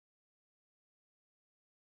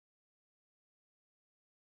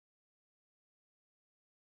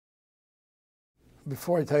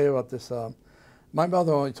before I tell you about this, my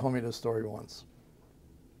mother only told me this story once.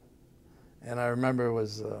 And I remember it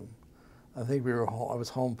was, I think I was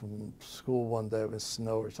home from school one day, it was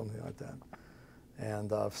snow or something like that. And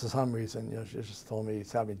for some reason, you know, she just told me,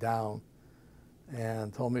 sat me down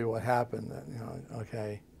and told me what happened, and, you know,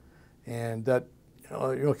 okay. And that, you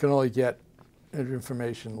know, you can only get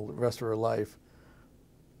information the rest of her life.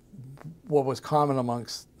 What was common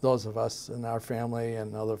amongst those of us in our family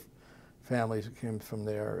and other families who came from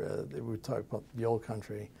there, they would talk about the old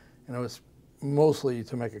country, and it was mostly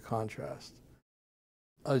to make a contrast.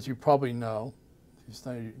 As you probably know, if you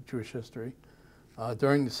study Jewish history,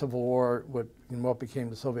 during the Civil War, in what became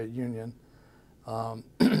the Soviet Union,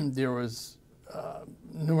 there was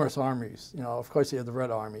numerous armies. You know, of course, you had the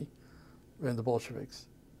Red Army and the Bolsheviks,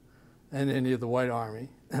 and then you had the White Army.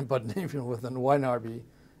 But even within the White Army,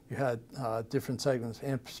 you had different segments,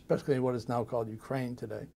 and especially what is now called Ukraine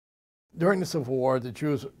today. During the Civil War, the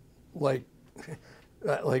Jews, like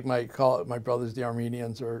my brothers, the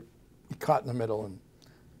Armenians, are caught in the middle and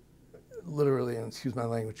literally, and excuse my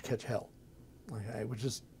language, catch hell. Okay,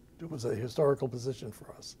 it was a historical position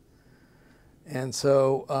for us. And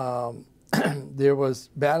so there was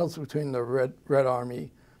battles between the Red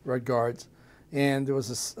Army, Red Guards, and there was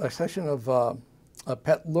a section of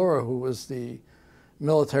Petlura, who was the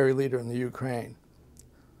military leader in the Ukraine.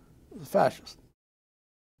 He was a fascist.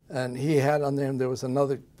 And he had on them, there was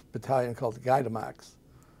another battalion called the Gaidamax,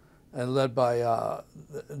 and led by, I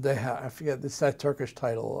forget, it's that Turkish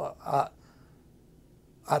title,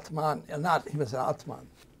 Atman, he was an Atman.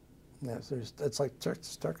 Yeah, so it's like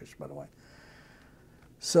it's Turkish, by the way.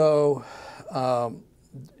 So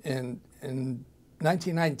in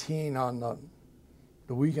 1919, on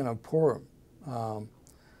the weekend of Purim, the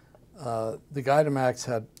Gaidamax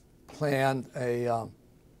had planned a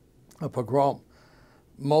pogrom,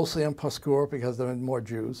 mostly in Pogrom because there were more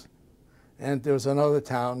Jews. And there was another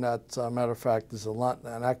town that, matter of fact, is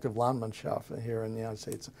an active Landmannschaft here in the United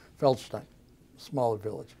States, Feldstein, smaller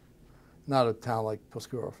village, not a town like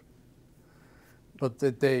Pogrom. But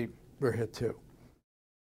they were hit too.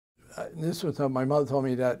 This was my mother told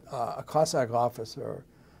me that a Cossack officer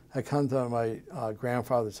had come to my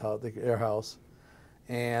grandfather's house, the air house,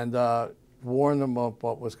 and warned them of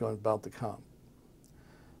what was about to come.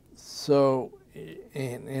 So,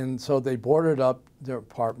 and so they boarded up their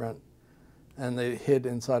apartment, and they hid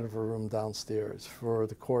inside of a room downstairs for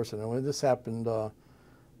the course. And when this happened,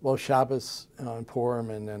 well, Shabbos and Purim,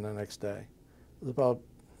 and then the next day, it was about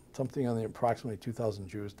something on the approximately 2,000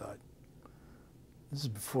 Jews died. This is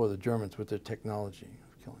before the Germans with their technology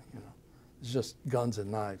of killing, you know. It's just guns and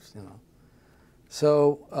knives, you know.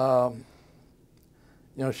 So,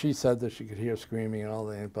 you know, she said that she could hear screaming and all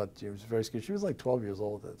that, but she was very scared. She was like 12 years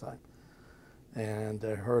old at the time. And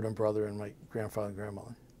her and brother and my grandfather and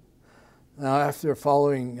grandmother. Now, after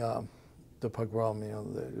following the pogrom, you know,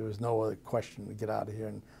 there was no other question to get out of here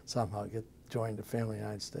and somehow join the family in the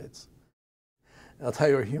United States. And I'll tell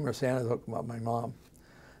you a humorous anecdote about my mom.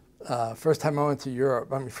 First time I went to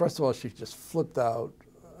Europe, I mean, first of all, she just flipped out,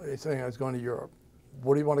 saying I was going to Europe.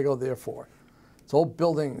 What do you want to go there for? It's old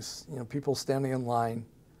buildings, you know, people standing in line,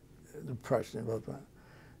 depression, blah, blah.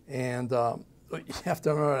 And you have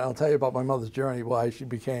to remember, I'll tell you about my mother's journey, why she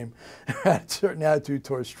had a certain attitude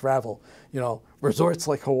towards travel. You know, resorts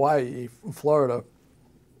like Hawaii, Florida,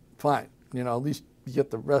 fine. You know, at least you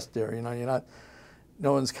get the rest there. You know,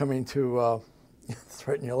 no one's coming to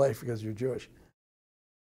threaten your life because you're Jewish.